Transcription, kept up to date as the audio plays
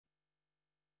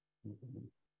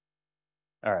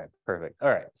All right, perfect. All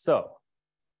right, so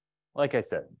like I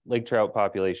said, lake trout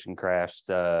population crashed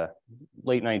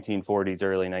late 1940s,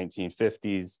 early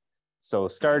 1950s. So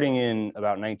starting in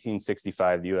about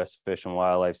 1965, the U.S. Fish and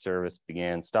Wildlife Service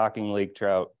began stocking lake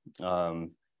trout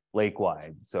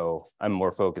lake-wide. So I'm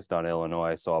more focused on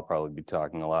Illinois, so I'll probably be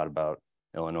talking a lot about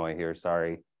Illinois here,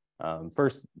 sorry.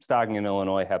 First stocking in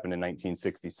Illinois happened in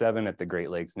 1967 at the Great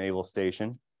Lakes Naval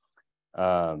Station.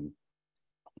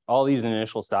 All these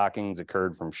initial stockings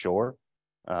occurred from shore.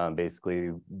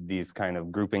 Basically, these kind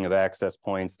of grouping of access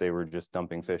points, they were just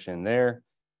dumping fish in there.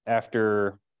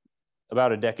 After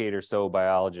about a decade or so,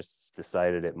 biologists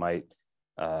decided it might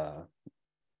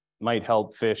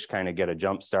help fish kind of get a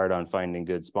jump start on finding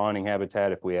good spawning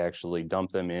habitat if we actually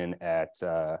dump them in at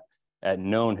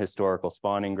known historical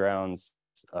spawning grounds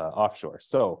offshore.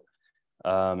 So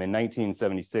in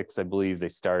 1976, I believe they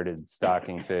started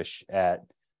stocking fish at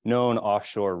known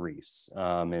offshore reefs.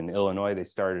 In Illinois, they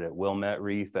started at Wilmette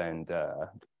Reef and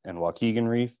Waukegan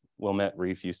Reef. Wilmette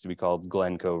Reef used to be called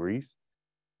Glencoe Reef.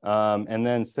 And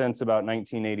then since about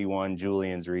 1981,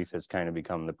 Julian's Reef has kind of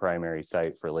become the primary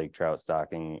site for lake trout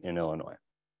stocking in Illinois.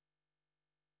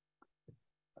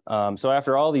 So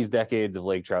after all these decades of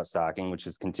lake trout stocking, which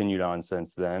has continued on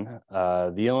since then,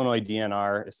 the Illinois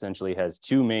DNR essentially has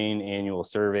two main annual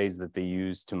surveys that they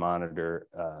use to monitor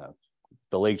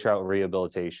the lake trout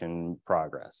rehabilitation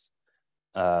progress.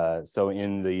 So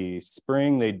in the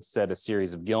spring, they'd set a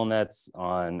series of gill nets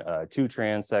on two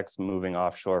transects moving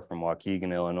offshore from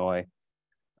Waukegan, Illinois.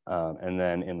 And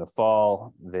then in the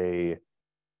fall, they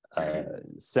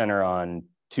center on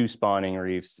two spawning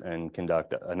reefs and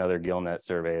conduct another gill net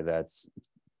survey that's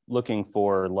looking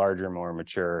for larger, more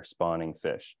mature spawning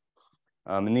fish.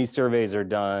 And these surveys are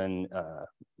done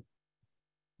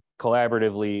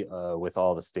collaboratively with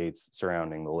all the states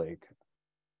surrounding the lake.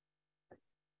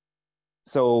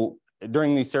 So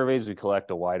during these surveys, we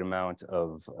collect a wide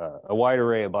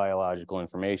array of biological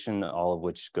information, all of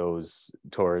which goes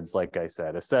towards, like I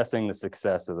said, assessing the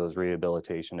success of those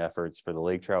rehabilitation efforts for the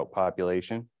lake trout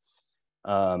population.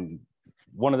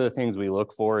 One of the things we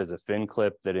look for is a fin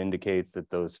clip that indicates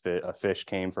that a fish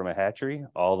came from a hatchery.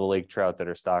 All the lake trout that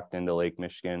are stocked into Lake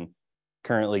Michigan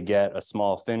currently get a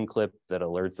small fin clip that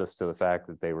alerts us to the fact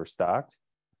that they were stocked.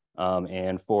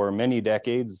 And for many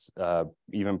decades,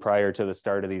 even prior to the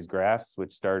start of these graphs,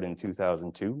 which started in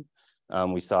 2002,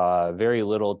 we saw very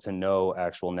little to no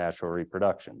actual natural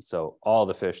reproduction. So all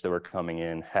the fish that were coming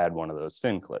in had one of those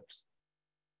fin clips.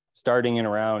 Starting in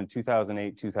around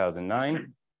 2008,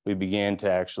 2009, we began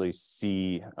to actually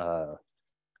see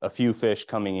a few fish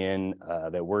coming in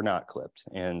that were not clipped.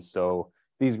 And so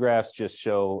these graphs just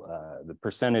show the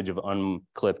percentage of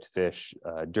unclipped fish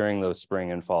during those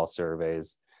spring and fall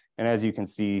surveys. And as you can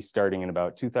see, starting in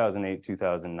about 2008,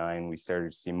 2009, we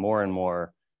started to see more and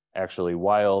more actually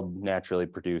wild, naturally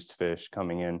produced fish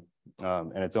coming in.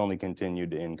 And it's only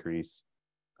continued to increase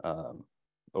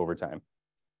over time.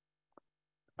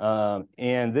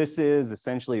 And this is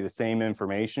essentially the same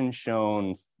information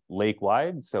shown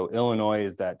lake-wide. So Illinois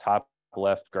is that top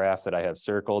left graph that I have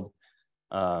circled.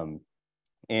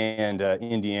 And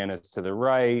Indiana's to the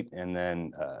right, and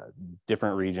then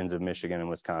different regions of Michigan and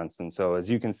Wisconsin. So as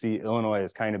you can see, Illinois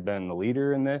has kind of been the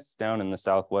leader in this down in the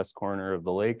southwest corner of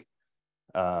the lake.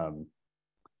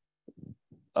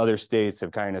 Other states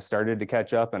have kind of started to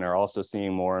catch up and are also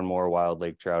seeing more and more wild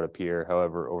lake trout appear.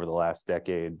 However, over the last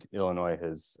decade, Illinois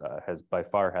has by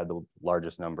far had the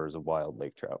largest numbers of wild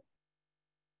lake trout.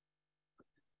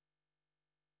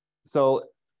 So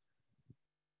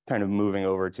kind of moving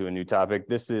over to a new topic.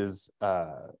 This is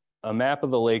a map of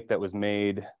the lake that was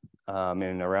made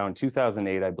in around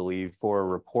 2008, I believe, for a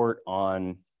report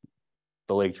on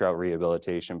the lake trout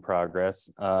rehabilitation progress.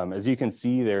 As you can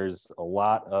see, there's a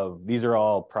lot of, these are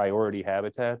all priority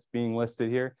habitats being listed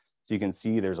here. So you can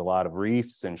see there's a lot of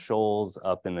reefs and shoals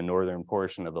up in the northern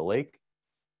portion of the lake.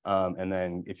 And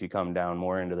then if you come down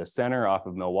more into the center off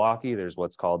of Milwaukee, there's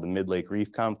what's called the Mid-Lake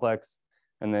Reef Complex.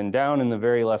 And then down in the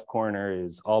very left corner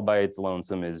is all by its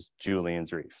lonesome is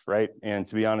Julian's Reef, right? And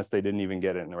to be honest, they didn't even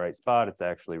get it in the right spot. It's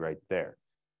actually right there.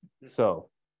 So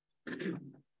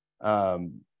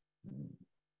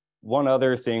one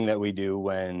other thing that we do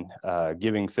when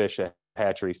giving fish a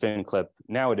hatchery fin clip,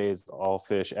 nowadays all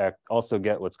fish also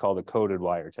get what's called a coded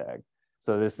wire tag.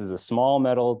 So this is a small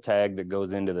metal tag that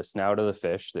goes into the snout of the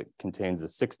fish that contains a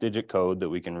 6-digit code that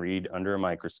we can read under a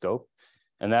microscope.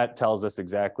 And that tells us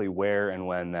exactly where and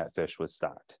when that fish was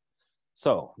stocked.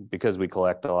 So because we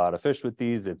collect a lot of fish with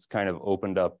these, it's kind of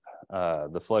opened up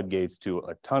the floodgates to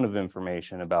a ton of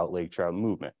information about lake trout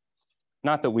movement.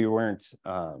 Not that we weren't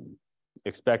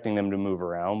expecting them to move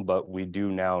around, but we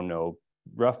do now know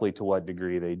roughly to what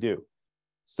degree they do.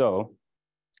 So,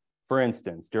 for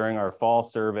instance, during our fall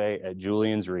survey at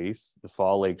Julian's Reef, the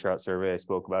fall lake trout survey I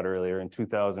spoke about earlier in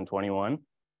 2021,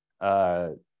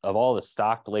 of all the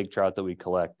stocked lake trout that we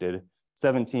collected,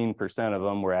 17% of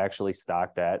them were actually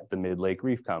stocked at the Mid-Lake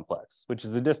Reef Complex, which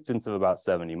is a distance of about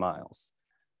 70 miles.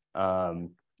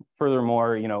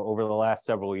 Furthermore, over the last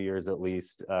several years at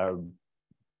least,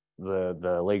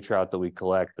 the lake trout that we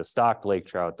collect, the stocked lake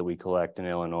trout that we collect in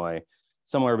Illinois,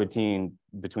 somewhere between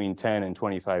 10 and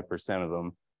 25% of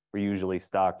them were usually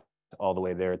stocked all the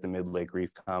way there at the Mid-Lake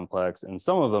Reef Complex, and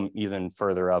some of them even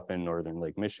further up in northern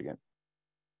Lake Michigan.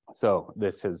 So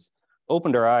this has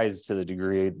opened our eyes to the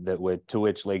degree that to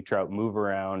which lake trout move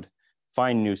around,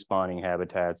 find new spawning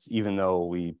habitats, even though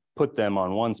we put them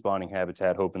on one spawning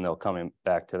habitat, hoping they'll come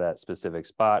back to that specific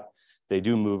spot. They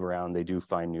do move around, they do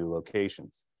find new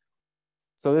locations.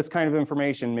 So this kind of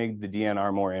information made the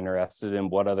DNR more interested in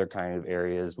what other kind of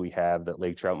areas we have that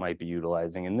lake trout might be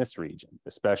utilizing in this region,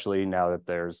 especially now that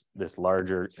there's this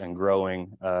larger and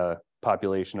growing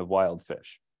population of wild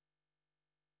fish.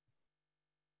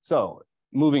 So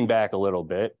moving back a little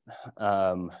bit,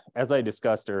 as I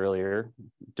discussed earlier,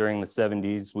 during the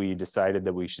 70s, we decided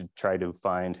that we should try to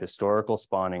find historical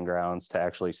spawning grounds to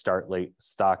actually start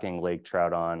stocking lake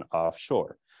trout on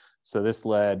offshore. So this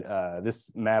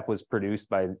this map was produced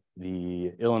by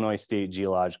the Illinois State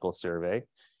Geological Survey.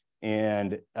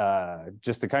 And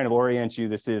just to kind of orient you,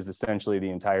 this is essentially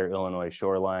the entire Illinois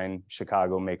shoreline.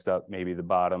 Chicago makes up maybe the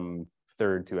bottom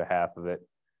third to a half of it.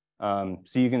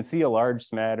 So you can see a large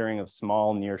smattering of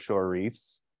small nearshore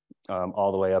reefs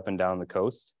all the way up and down the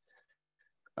coast.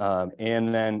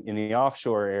 And then in the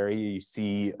offshore area, you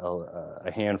see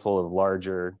a handful of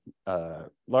larger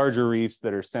reefs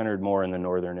that are centered more in the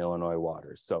northern Illinois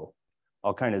waters. So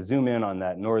I'll kind of zoom in on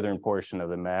that northern portion of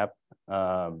the map.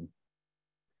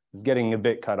 It's getting a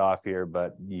bit cut off here,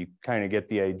 but you kind of get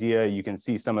the idea. You can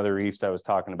see some of the reefs I was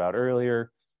talking about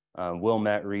earlier.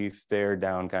 Wilmette Reef there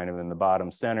down kind of in the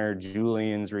bottom center.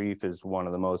 Julian's Reef is one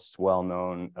of the most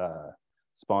well-known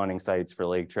spawning sites for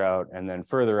lake trout. And then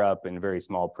further up in very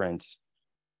small print,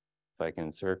 if I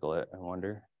can circle it, I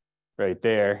wonder, right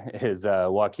there is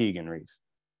Waukegan Reef.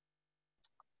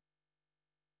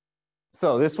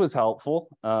 So this was helpful.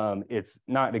 It's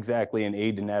not exactly an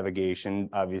aid to navigation,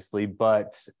 obviously,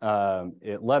 but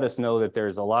it let us know that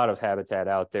there's a lot of habitat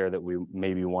out there that we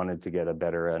maybe wanted to get a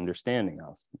better understanding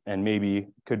of, and maybe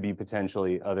could be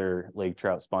potentially other lake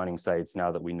trout spawning sites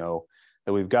now that we know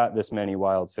that we've got this many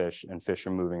wild fish and fish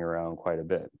are moving around quite a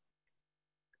bit.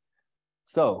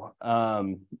 So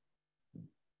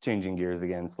changing gears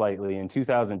again slightly, in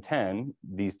 2010,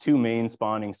 these two main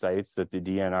spawning sites that the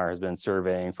DNR has been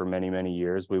surveying for many, many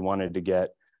years, we wanted to get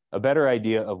a better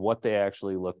idea of what they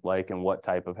actually looked like and what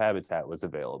type of habitat was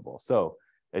available. So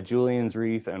at Julian's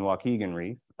Reef and Waukegan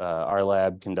Reef, our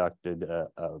lab conducted a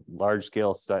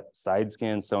large-scale side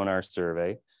scan sonar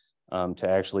survey to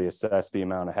actually assess the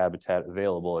amount of habitat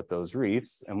available at those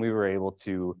reefs. And we were able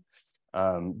to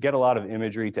get a lot of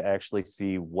imagery to actually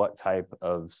see what type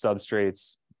of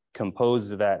substrates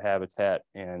composed of that habitat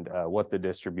and what the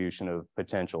distribution of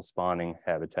potential spawning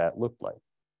habitat looked like.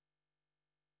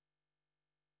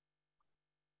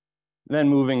 Then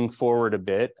moving forward a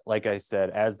bit, like I said,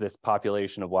 as this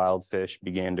population of wild fish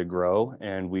began to grow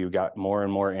and we got more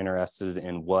and more interested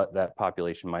in what that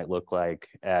population might look like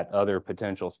at other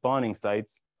potential spawning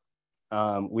sites,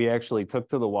 we actually took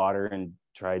to the water and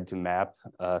tried to map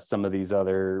some of these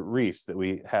other reefs that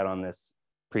we had on this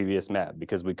previous map,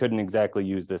 because we couldn't exactly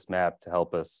use this map to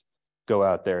help us go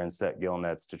out there and set gill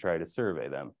nets to try to survey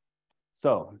them.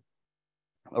 So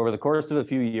over the course of a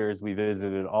few years, we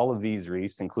visited all of these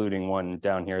reefs, including one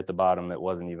down here at the bottom that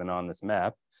wasn't even on this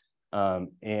map,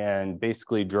 and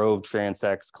basically drove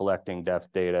transects collecting depth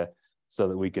data so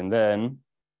that we can then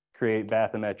create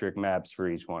bathymetric maps for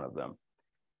each one of them.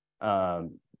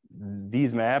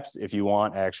 These maps, if you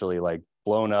want actually like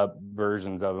blown up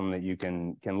versions of them that you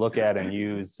can look at and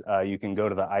use, you can go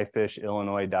to the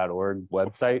ifishillinois.org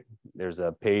website. There's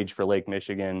a page for Lake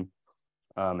Michigan,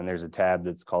 and there's a tab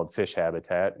that's called Fish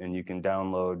Habitat, and you can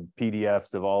download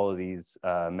PDFs of all of these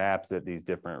maps at these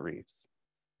different reefs.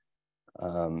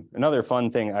 Another fun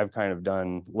thing I've kind of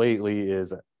done lately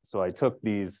is, so I took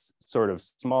these sort of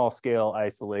small scale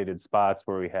isolated spots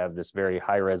where we have this very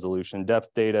high resolution depth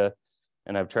data,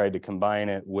 and I've tried to combine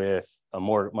it with a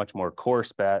much more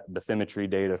coarse bathymetry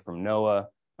data from NOAA.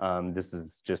 This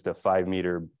is just a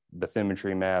 5-meter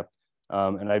bathymetry map.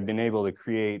 And I've been able to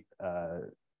create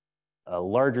a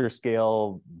larger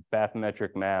scale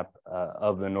bathymetric map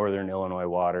of the northern Illinois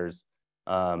waters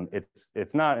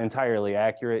It's not entirely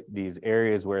accurate. These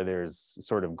areas where there's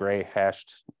sort of gray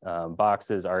hashed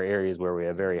boxes are areas where we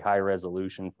have very high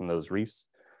resolution from those reefs.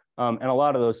 And a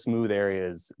lot of those smooth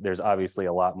areas, there's obviously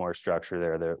a lot more structure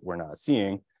there that we're not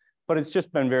seeing, but it's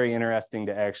just been very interesting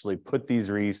to actually put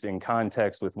these reefs in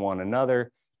context with one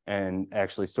another and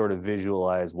actually sort of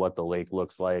visualize what the lake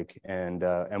looks like and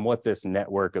what this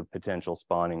network of potential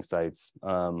spawning sites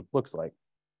looks like.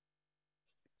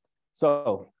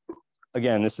 So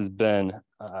again, this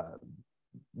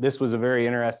was a very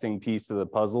interesting piece of the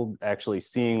puzzle, actually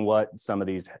seeing what some of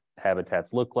these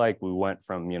habitats look like. We went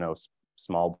from,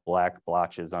 small black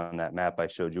blotches on that map I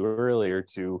showed you earlier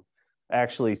to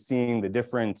actually seeing the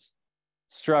different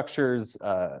structures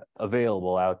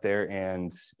available out there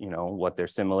and, what their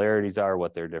similarities are,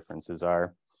 what their differences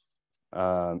are.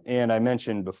 And I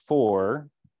mentioned before,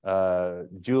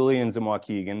 Julie and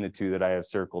Waukegan, the two that I have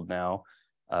circled now,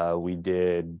 we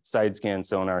did side scan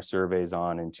sonar surveys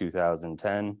on in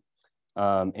 2010.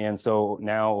 And so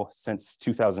now since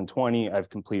 2020, I've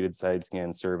completed side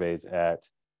scan surveys at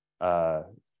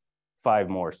 5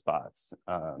 more spots.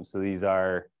 So these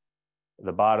are,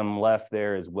 the bottom left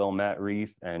there is Wilmette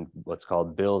Reef and what's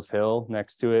called Bill's Hill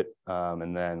next to it.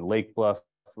 And then Lake Bluff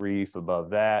Reef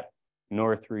above that,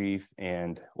 North Reef,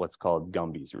 and what's called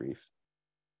Gumby's Reef.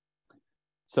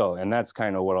 So, and that's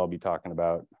kind of what I'll be talking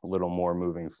about a little more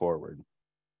moving forward.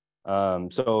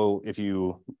 So if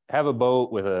you have a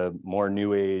boat with a more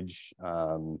new age,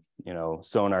 sonar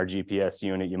GPS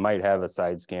unit, you might have a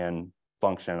side scan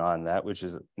function on that, which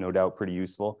is no doubt pretty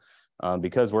useful.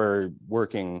 Because we're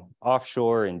working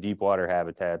offshore in deep water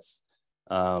habitats,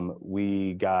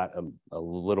 we got a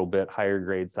little bit higher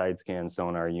grade side scan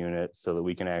sonar unit so that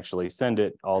we can actually send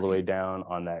it all the way down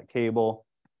on that cable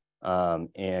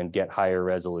and get higher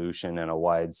resolution and a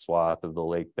wide swath of the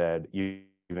lake bed, even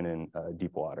in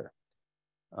deep water.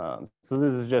 So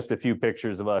this is just a few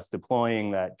pictures of us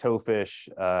deploying that towfish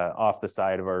off the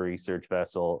side of our research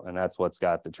vessel, and that's what's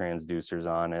got the transducers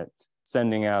on it,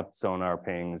 sending out sonar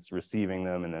pings, receiving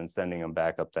them, and then sending them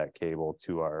back up that cable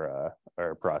to our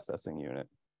processing unit.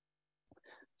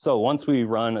 So once we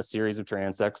run a series of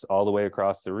transects all the way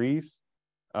across the reef,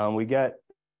 we get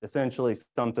essentially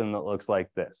something that looks like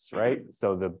this, right?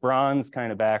 So the bronze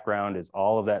kind of background is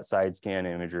all of that side scan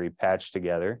imagery patched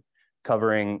together,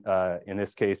 covering, in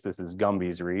this case, this is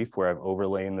Gumby's Reef, where I've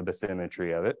overlain the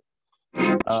bathymetry of it.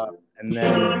 And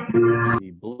then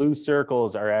the blue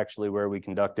circles are actually where we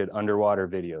conducted underwater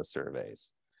video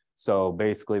surveys. So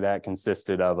basically that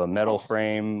consisted of a metal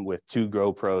frame with 2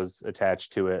 GoPros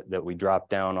attached to it that we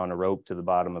dropped down on a rope to the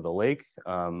bottom of the lake.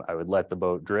 I would let the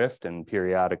boat drift and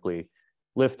periodically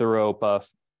lift the rope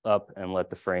up and let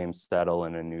the frame settle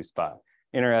in a new spot.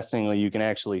 Interestingly, you can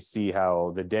actually see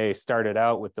how the day started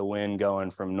out with the wind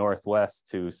going from northwest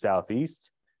to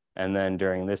southeast. And then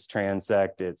during this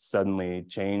transect, it suddenly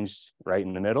changed right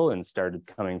in the middle and started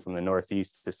coming from the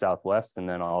northeast to southwest. And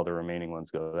then all the remaining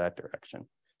ones go that direction.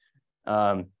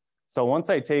 So once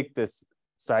I take this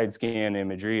side scan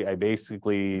imagery, I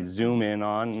basically zoom in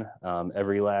on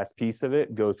every last piece of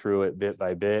it, go through it bit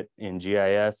by bit in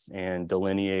GIS and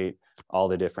delineate all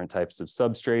the different types of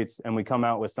substrates. And we come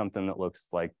out with something that looks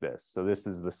like this. So this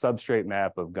is the substrate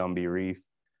map of Gumby Reef.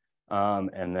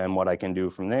 And then what I can do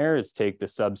from there is take the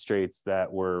substrates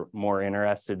that we're more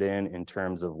interested in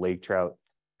terms of lake trout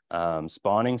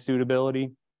spawning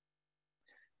suitability.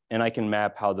 And I can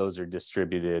map how those are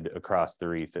distributed across the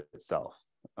reef itself.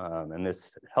 And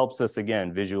this helps us,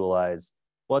 again, visualize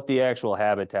what the actual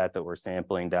habitat that we're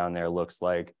sampling down there looks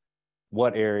like,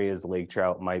 what areas lake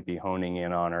trout might be honing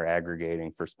in on or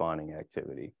aggregating for spawning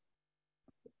activity.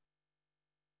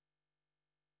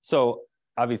 So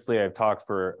obviously I've talked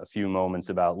for a few moments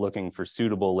about looking for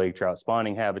suitable lake trout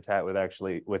spawning habitat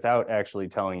without actually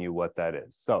telling you what that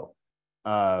is. So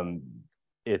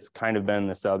it's kind of been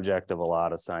the subject of a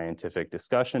lot of scientific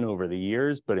discussion over the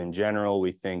years, but in general,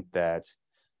 we think that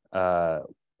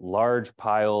large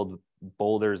piled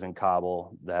boulders and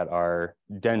cobble that are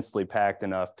densely packed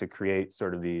enough to create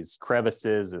sort of these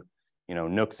crevices,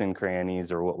 nooks and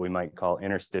crannies, or what we might call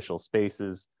interstitial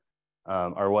spaces,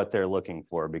 are what they're looking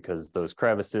for, because those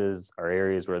crevices are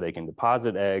areas where they can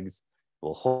deposit eggs,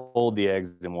 will hold the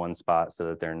eggs in one spot so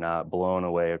that they're not blown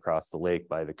away across the lake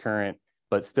by the current,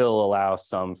 but still allow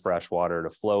some fresh water to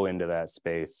flow into that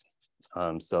space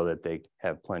so that they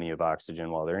have plenty of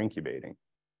oxygen while they're incubating.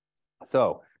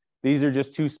 So these are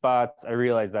just 2 spots. I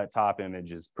realize that top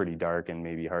image is pretty dark and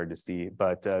maybe hard to see,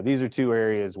 but these are 2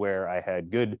 areas where I had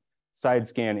good side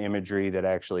scan imagery that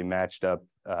actually matched up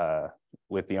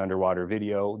with the underwater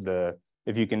video. The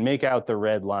if you can make out the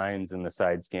red lines in the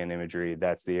side scan imagery,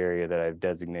 that's the area that I've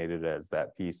designated as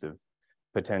that piece of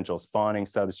potential spawning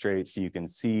substrate. So you can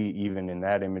see even in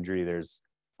that imagery, there's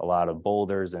a lot of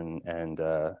boulders and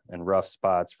rough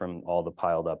spots from all the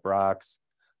piled up rocks.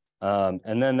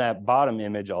 And then that bottom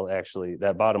image,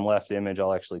 that bottom left image,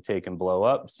 I'll actually take and blow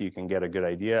up so you can get a good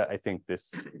idea. I think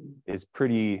this is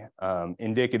pretty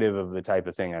indicative of the type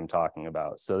of thing I'm talking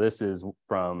about. So this is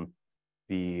from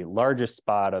the largest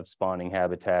spot of spawning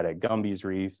habitat at Gumby's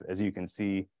Reef. As you can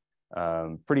see,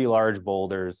 pretty large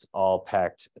boulders all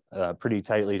packed pretty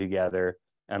tightly together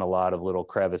and a lot of little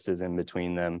crevices in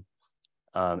between them.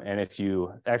 And if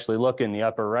you actually look in the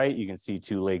upper right, you can see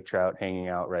 2 lake trout hanging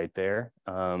out right there.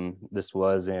 This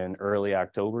was in early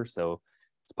October, so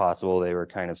it's possible they were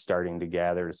kind of starting to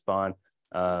gather to spawn.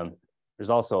 There's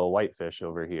also a whitefish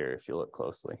over here if you look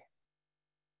closely.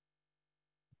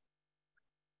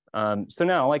 So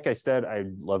now, like I said,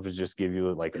 I'd love to just give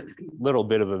you like a little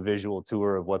bit of a visual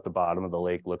tour of what the bottom of the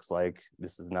lake looks like.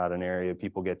 This is not an area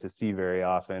people get to see very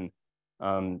often.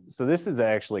 So this is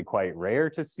actually quite rare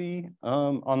to see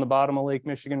on the bottom of Lake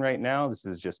Michigan right now. This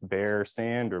is just bare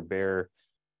sand or bare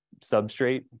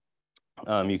substrate.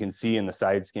 You can see in the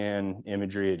side scan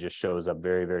imagery, it just shows up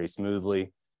very, very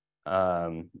smoothly.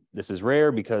 This is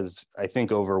rare because I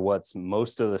think over what's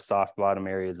most of the soft bottom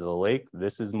areas of the lake,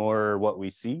 this is more what we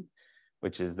see,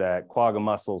 which is that quagga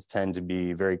mussels tend to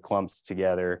be very clumped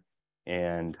together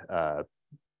and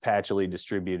patchily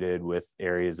distributed with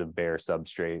areas of bare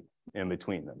substrate in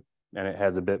between them. And it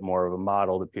has a bit more of a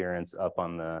mottled appearance up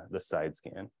on the side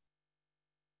scan.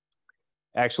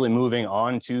 Actually moving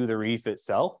on to the reef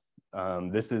itself,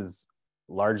 this is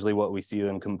largely what we see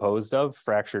them composed of,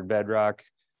 fractured bedrock.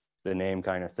 The name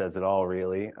kind of says it all,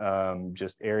 really.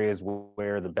 Just areas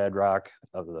where the bedrock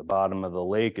of the bottom of the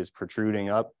lake is protruding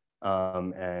up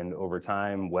and over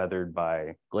time weathered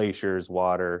by glaciers,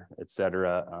 water,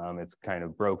 etc. It's kind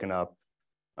of broken up.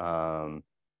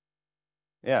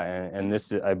 Yeah, and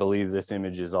this, I believe this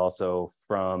image is also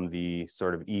from the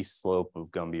sort of east slope of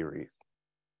Gumby Reef.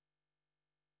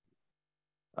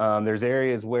 There's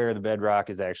areas where the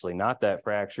bedrock is actually not that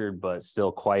fractured, but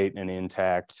still quite an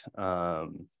intact,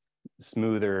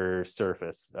 smoother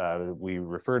surface. We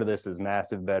refer to this as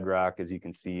massive bedrock. As you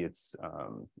can see, it's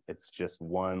just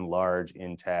one large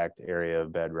intact area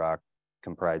of bedrock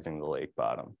comprising the lake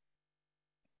bottom.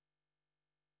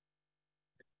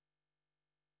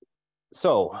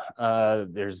 So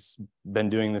there's been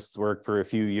doing this work for a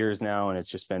few years now, and it's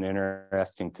just been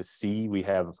interesting to see. We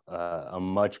have a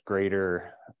much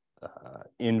greater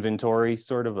inventory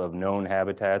sort of known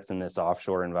habitats in this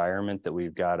offshore environment that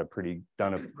we've got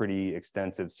done a pretty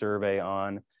extensive survey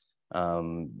on.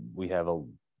 We have a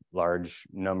large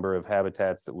number of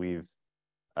habitats that we've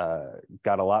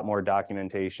got a lot more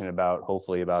documentation about,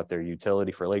 hopefully about their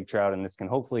utility for lake trout, and this can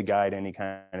hopefully guide any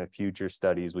kind of future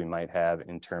studies we might have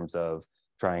in terms of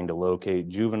trying to locate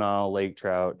juvenile lake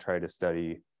trout, try to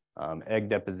study egg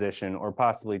deposition, or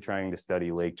possibly trying to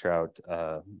study lake trout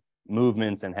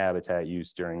movements and habitat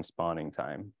use during spawning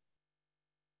time.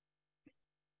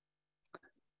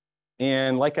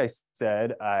 And like I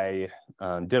said, I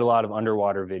did a lot of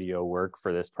underwater video work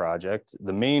for this project.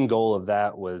 The main goal of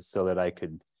that was so that I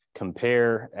could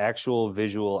compare actual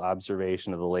visual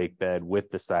observation of the lake bed with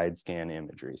the side scan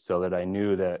imagery, so that I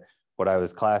knew that what I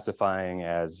was classifying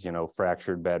as,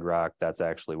 fractured bedrock, that's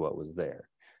actually what was there.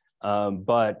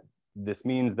 But this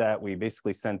means that we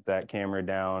basically sent that camera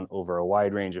down over a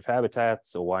wide range of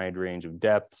habitats, a wide range of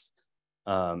depths,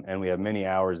 and we have many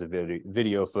hours of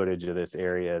video footage of this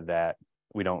area that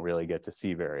we don't really get to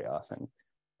see very often.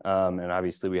 And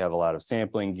obviously we have a lot of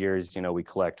sampling gears. We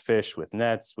collect fish with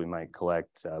nets, we might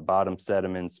collect bottom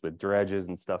sediments with dredges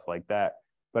and stuff like that.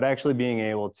 But actually being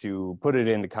able to put it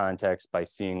into context by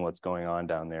seeing what's going on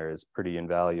down there is pretty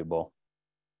invaluable.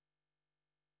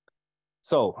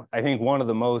 So I think one of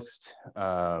the most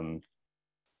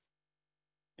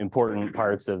important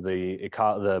parts of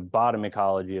the bottom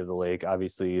ecology of the lake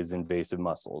obviously is invasive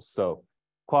mussels. So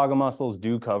quagga mussels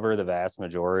do cover the vast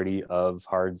majority of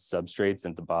hard substrates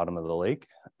at the bottom of the lake.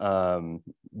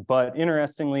 But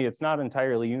interestingly, it's not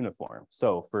entirely uniform.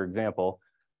 So for example,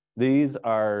 these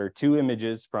are 2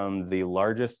 images from the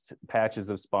largest patches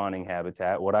of spawning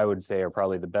habitat, what I would say are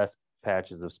probably the best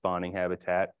patches of spawning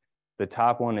habitat. The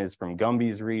top one is from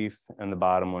Gumby's Reef, and the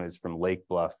bottom one is from Lake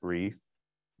Bluff Reef.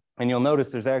 And you'll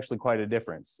notice there's actually quite a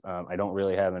difference. I don't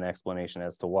really have an explanation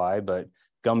as to why, but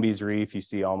Gumby's Reef, you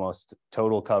see almost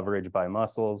total coverage by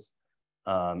mussels.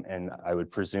 And I would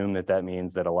presume that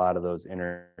means that a lot of those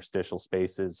interstitial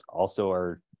spaces also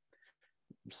are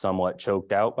somewhat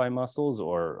choked out by mussels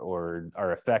or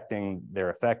are affecting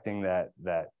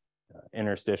that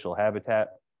interstitial habitat.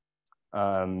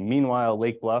 Meanwhile,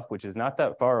 Lake Bluff, which is not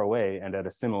that far away and at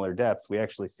a similar depth, we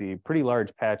actually see pretty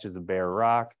large patches of bare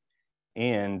rock.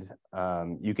 And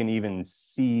you can even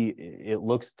see, it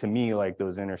looks to me like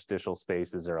those interstitial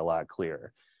spaces are a lot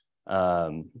clearer.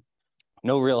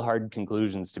 No real hard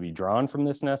conclusions to be drawn from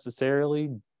this necessarily,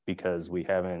 because we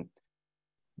haven't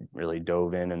really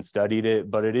dove in and studied it,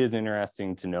 but it is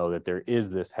interesting to know that there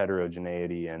is this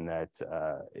heterogeneity, and that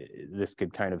this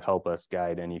could kind of help us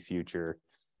guide any future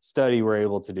study we're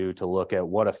able to do to look at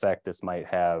what effect this might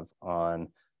have on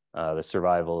the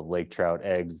survival of lake trout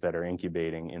eggs that are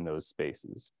incubating in those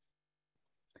spaces.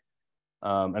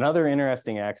 Another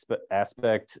interesting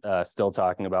aspect, still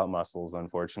talking about mussels,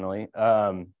 unfortunately,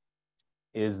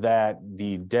 is that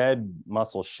the dead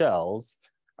mussel shells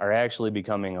are actually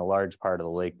becoming a large part of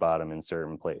the lake bottom in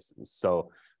certain places. So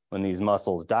when these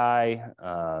mussels die,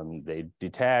 they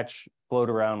detach, float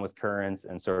around with currents,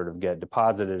 and sort of get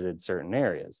deposited in certain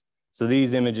areas. So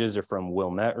these images are from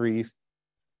Wilmette Reef.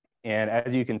 And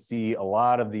as you can see, a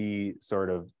lot of the sort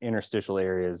of interstitial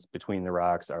areas between the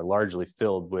rocks are largely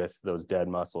filled with those dead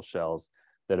mussel shells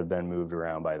that have been moved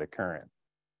around by the current.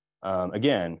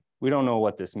 Again, we don't know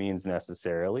what this means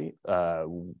necessarily.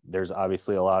 There's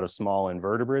obviously a lot of small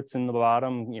invertebrates in the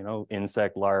bottom,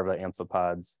 insect larvae,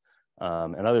 amphipods,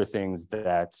 and other things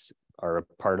that are a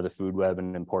part of the food web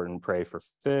and important prey for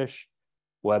fish.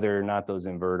 Whether or not those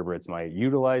invertebrates might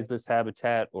utilize this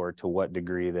habitat, or to what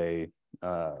degree they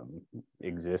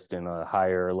exist in a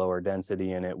higher or lower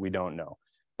density in it, we don't know.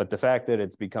 But the fact that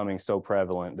it's becoming so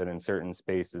prevalent that in certain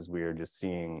spaces we are just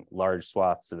seeing large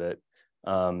swaths of it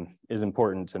is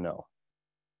important to know.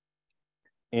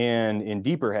 And in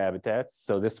deeper habitats,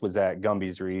 so this was at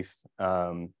Gumby's Reef,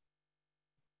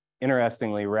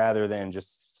 interestingly, rather than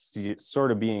just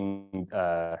sort of being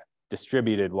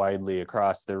distributed widely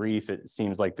across the reef, it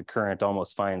seems like the current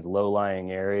almost finds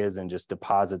low-lying areas and just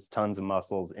deposits tons of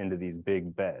mussels into these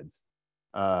big beds,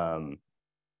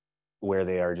 where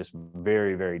they are just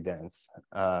very, very dense.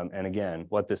 And again,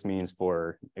 what this means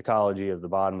for ecology of the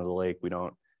bottom of the lake, we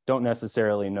don't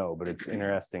necessarily know, but it's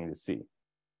interesting to see.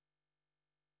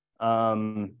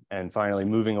 And finally,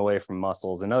 moving away from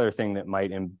mussels, another thing that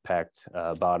might impact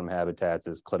bottom habitats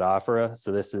is Cladophora.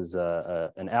 So this is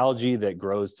an algae that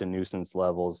grows to nuisance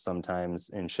levels, sometimes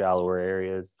in shallower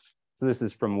areas. So this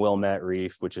is from Wilmette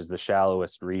Reef, which is the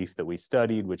shallowest reef that we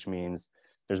studied, which means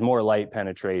there's more light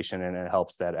penetration, and it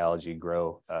helps that algae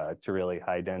grow to really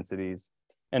high densities.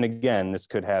 And again, this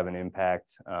could have an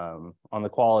impact on the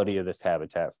quality of this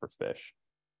habitat for fish.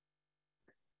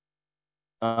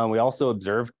 We also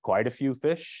observed quite a few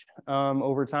fish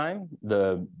over time.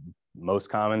 The most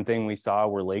common thing we saw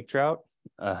were lake trout,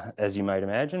 as you might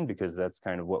imagine, because that's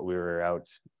kind of what we were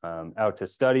out to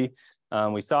study.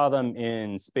 We saw them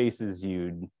in spaces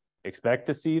you'd expect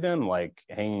to see them, like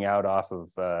hanging out off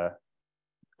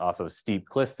of steep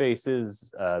cliff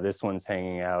faces. This one's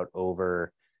hanging out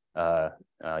over,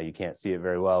 you can't see it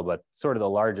very well, but sort of the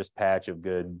largest patch of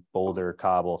good boulder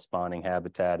cobble spawning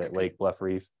habitat at Lake Bluff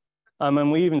Reef.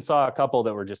 And we even saw a couple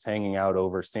that were just hanging out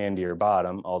over sandier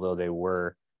bottom, although they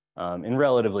were in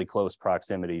relatively close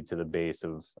proximity to the base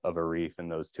of a reef in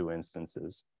those two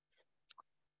instances.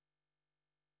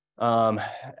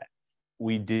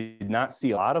 We did not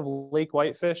see a lot of lake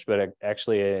whitefish, but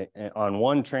actually on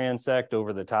one transect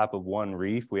over the top of one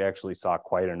reef, we actually saw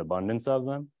quite an abundance of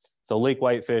them. So lake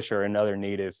whitefish are another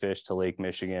native fish to Lake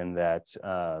Michigan that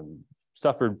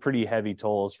suffered pretty heavy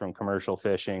tolls from commercial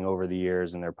fishing over the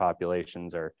years, and their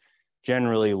populations are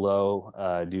generally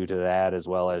low due to that, as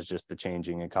well as just the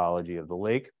changing ecology of the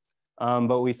lake.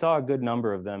 But we saw a good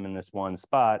number of them in this one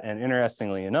spot. And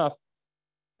interestingly enough,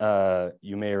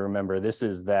 you may remember this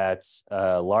is that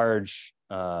large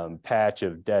patch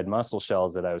of dead mussel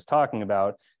shells that I was talking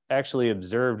about. Actually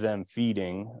observed them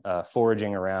feeding,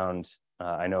 foraging around.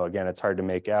 I know, again, it's hard to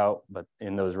make out, but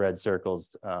in those red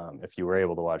circles, if you were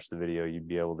able to watch the video, you'd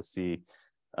be able to see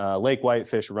lake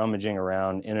whitefish rummaging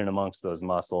around in and amongst those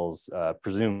mussels,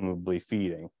 presumably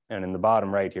feeding. And in the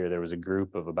bottom right here, there was a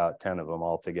group of about 10 of them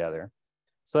all together.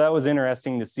 So that was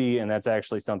interesting to see, and that's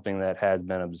actually something that has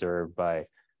been observed by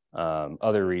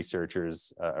other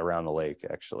researchers around the lake,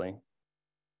 actually.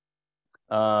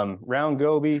 Round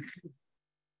goby,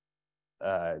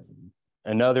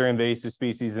 another invasive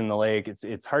species in the lake.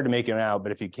 It's hard to make it out,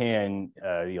 but if you can,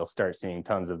 you'll start seeing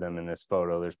tons of them in this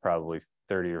photo. There's probably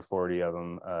 30 or 40 of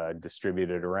them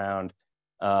distributed around.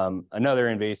 Another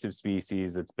invasive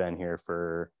species that's been here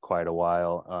for quite a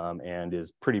while and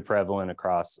is pretty prevalent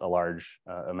across a large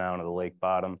amount of the lake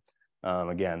bottom.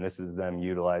 Again, this is them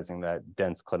utilizing that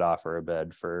dense cladophora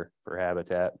bed for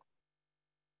habitat.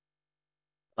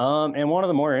 And one of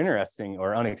the more interesting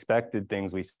or unexpected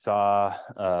things we saw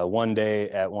one day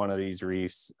at one of these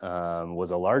reefs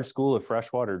was a large school of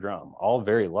freshwater drum, all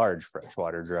very large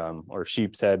freshwater drum, or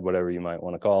sheep's head, whatever you might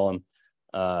want to call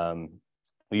them.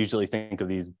 We usually think of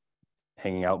these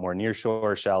hanging out more near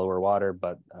shore, shallower water,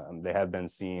 but they have been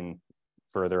seen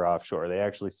further offshore. They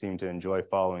actually seem to enjoy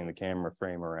following the camera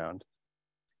frame around.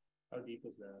 How deep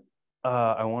is that?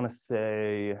 I want to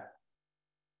say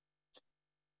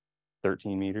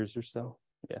 13 meters or so.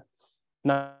 Yeah,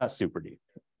 not super deep,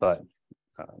 but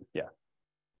yeah.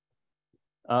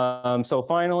 So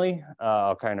finally,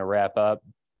 I'll kind of wrap up.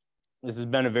 This has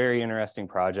been a very interesting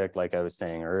project. Like I was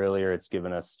saying earlier, it's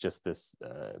given us just this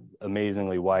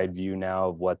amazingly wide view now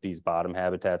of what these bottom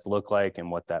habitats look like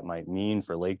and what that might mean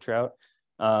for lake trout.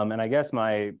 And I guess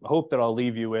my hope that I'll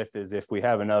leave you with is if we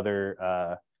have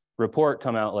another report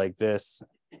come out like this,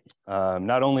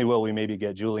 not only will we maybe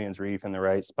get Julian's Reef in the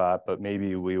right spot, but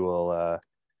maybe we will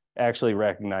actually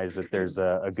recognize that there's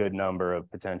a good number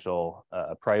of potential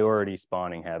priority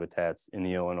spawning habitats in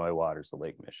the Illinois waters of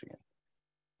Lake Michigan.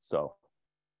 So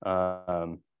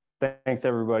thanks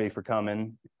everybody for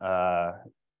coming.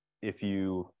 If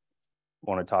you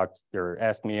want to talk or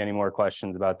ask me any more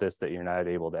questions about this that you're not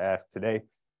able to ask today,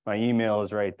 my email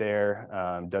is right there,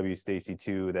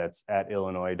 wstacy2, that's at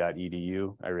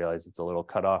illinois.edu. I realize it's a little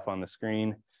cut off on the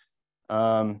screen.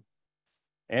 And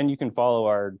you can follow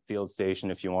our field station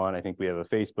if you want. I think we have a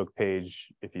Facebook page.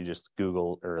 If you just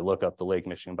Google or look up the Lake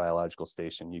Michigan Biological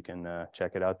Station, you can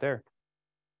check it out there.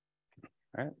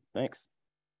 All right, thanks.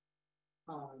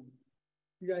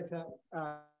 You guys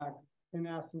have can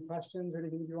ask some questions or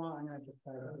anything you want. I'm going to just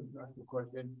ask a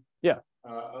question. Yeah.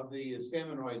 Of the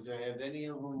salmonoids, have any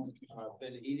of them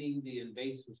been eating the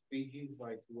invasive species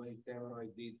like the way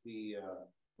salmonoids eat the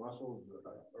mussels,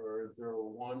 or is there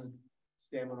one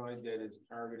salmonoid that is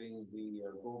targeting the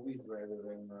gobies rather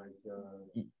than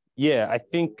like? Yeah, I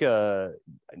think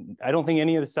I don't think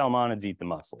any of the salmonids eat the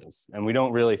mussels, and we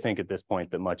don't really think at this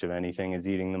point that much of anything is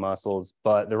eating the mussels.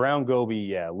 But the round goby,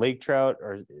 yeah, lake trout,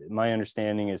 or my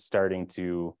understanding is starting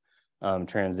to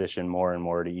transition more and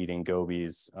more to eating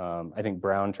gobies. I think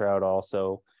brown trout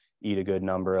also eat a good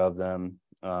number of them.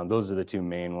 Those are the two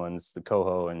main ones. The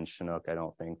coho and chinook, I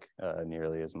don't think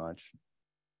nearly as much,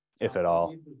 if at all.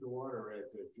 How deep is the water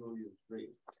at Julian's Reef?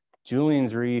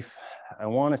 Julian's Reef, I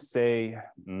want to say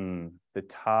the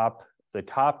top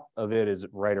of it is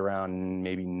right around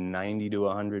maybe 90 to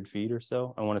 100 feet or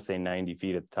so. I want to say 90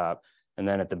 feet at the top. And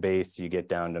then at the base, you get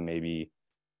down to maybe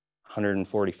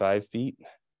 145 feet.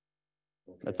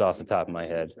 Okay. That's off the top of my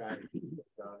head.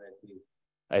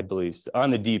 I believe so.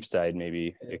 On the deep side,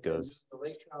 maybe it goes. Does the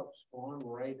lake trout spawn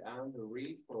right on the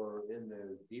reef or in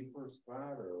the deeper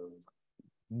spot? Or?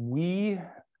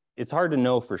 It's hard to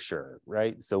know for sure,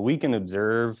 right? So we can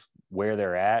observe where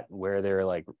they're at, where they're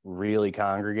like really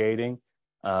congregating.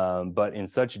 But in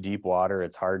such deep water,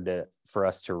 it's hard for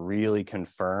us to really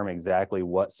confirm exactly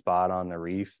what spot on the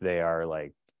reef they are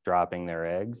like dropping their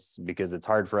eggs, because it's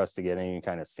hard for us to get any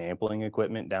kind of sampling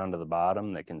equipment down to the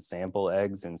bottom that can sample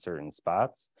eggs in certain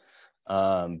spots.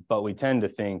 But we tend to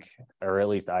think, or at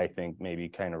least I think, maybe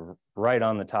kind of right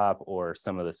on the top or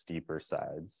some of the steeper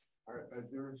sides.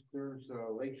 There's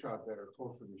lake trout that are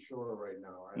closer to shore right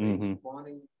now. Are they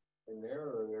spawning in there,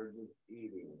 or they're just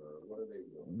eating, or what are they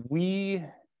doing? We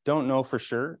don't know for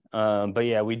sure, but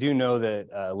yeah, we do know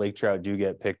that lake trout do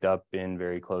get picked up in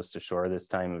very close to shore this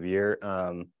time of year.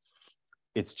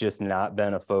 It's just not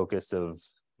been a focus of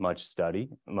much study.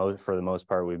 For the most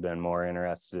part, we've been more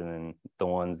interested in the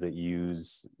ones that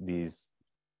use these,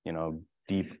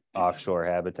 deep offshore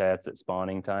habitats at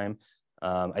spawning time.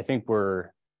 I think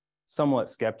we're somewhat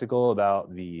skeptical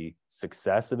about the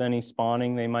success of any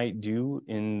spawning they might do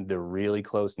in the really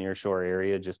close nearshore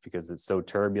area, just because it's so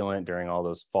turbulent during all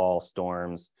those fall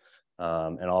storms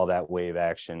and all that wave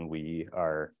action. We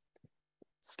are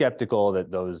skeptical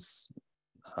that those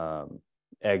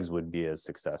eggs would be as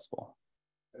successful.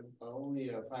 Only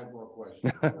 5 more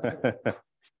questions. Have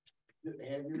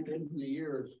you in the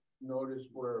years noticed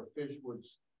where fish would,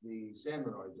 the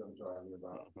salmonoids I'm talking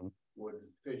about, would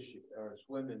fish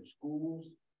swim in schools,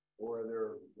 or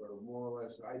they're more or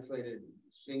less isolated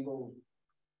single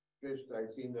fish?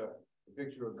 I've seen the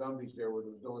picture of gumbies there where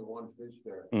there was only one fish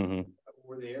there.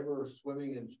 Were they ever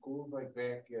swimming in schools like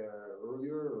back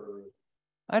earlier, or?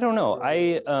 I don't know.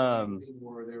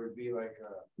 Where there would be like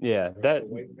a. Yeah, a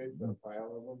whitefish, a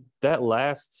pile of them. that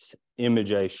last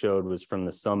image I showed was from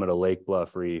the summit of Lake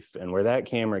Bluff Reef, and where that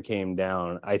camera came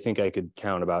down, I think I could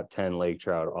count about 10 lake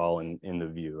trout all in the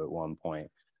view at one point.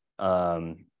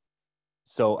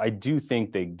 So I do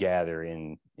think they gather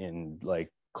in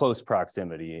like close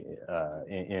proximity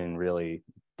in really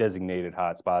designated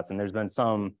hotspots. And there's been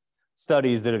some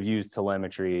studies that have used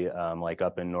telemetry, like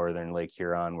up in northern Lake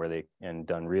Huron, where they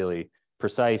done really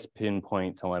precise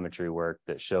pinpoint telemetry work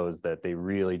that shows that they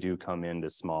really do come into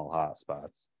small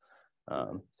hotspots.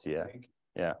 So yeah.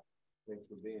 Thanks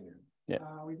for being here. Yeah.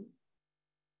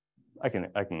 I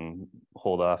can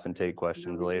hold off and take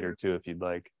questions later too, if you'd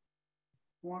like.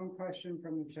 One question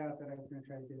from the chat that I was going to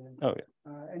try to get in. Oh yeah.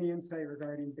 Any insight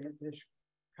regarding bait fish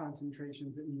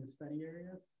concentrations in the study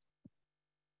areas?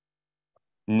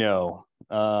 No.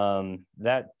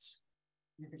 That.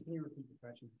 Can you repeat the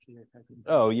question?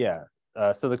 Oh yeah.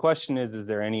 So the question is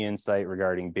there any insight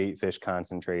regarding bait fish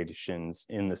concentrations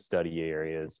in the study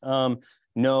areas?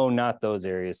 No, not those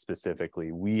areas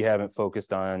specifically. We haven't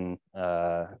focused on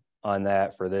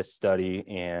that for this study,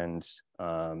 and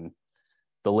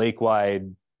the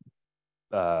lake-wide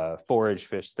forage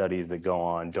fish studies that go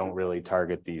on don't really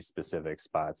target these specific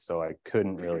spots, so I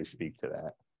couldn't really speak to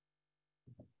that.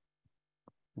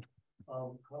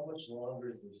 How much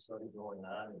longer is the study going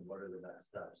on, and what are the next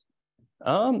steps?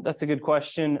 That's a good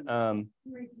question.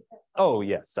 Oh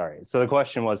yes, sorry. So the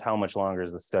question was, how much longer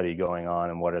is the study going on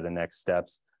and what are the next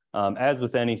steps? As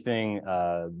with anything,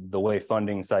 the way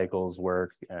funding cycles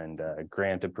work and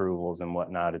grant approvals and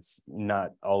whatnot, it's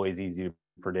not always easy to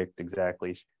predict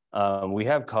exactly. We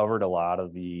have covered a lot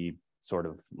of the sort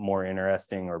of more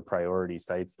interesting or priority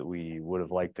sites that we would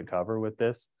have liked to cover with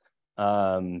this.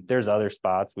 There's other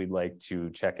spots we'd like to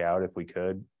check out if we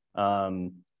could.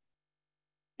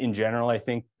 In general, I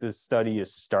think the study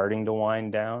is starting to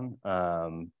wind down,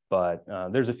 but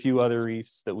there's a few other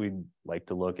reefs that we'd like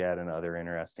to look at in other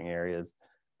interesting areas.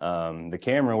 The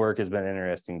camera work has been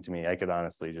interesting to me. I could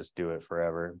honestly just do it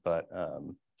forever, but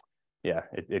yeah,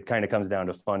 it kind of comes down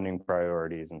to funding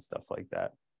priorities and stuff like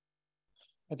that.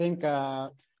 I think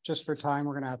just for time,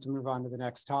 we're going to have to move on to the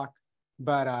next talk,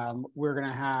 but we're going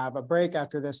to have a break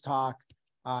after this talk,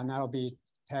 and that'll be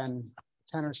 10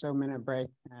 or so minute break,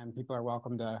 and people are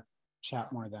welcome to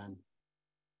chat more then.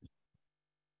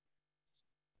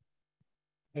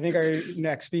 I think our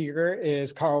next speaker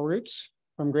is Carl Roots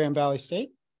from Grand Valley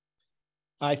State.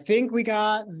 I think we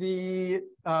got the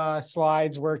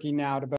slides working now to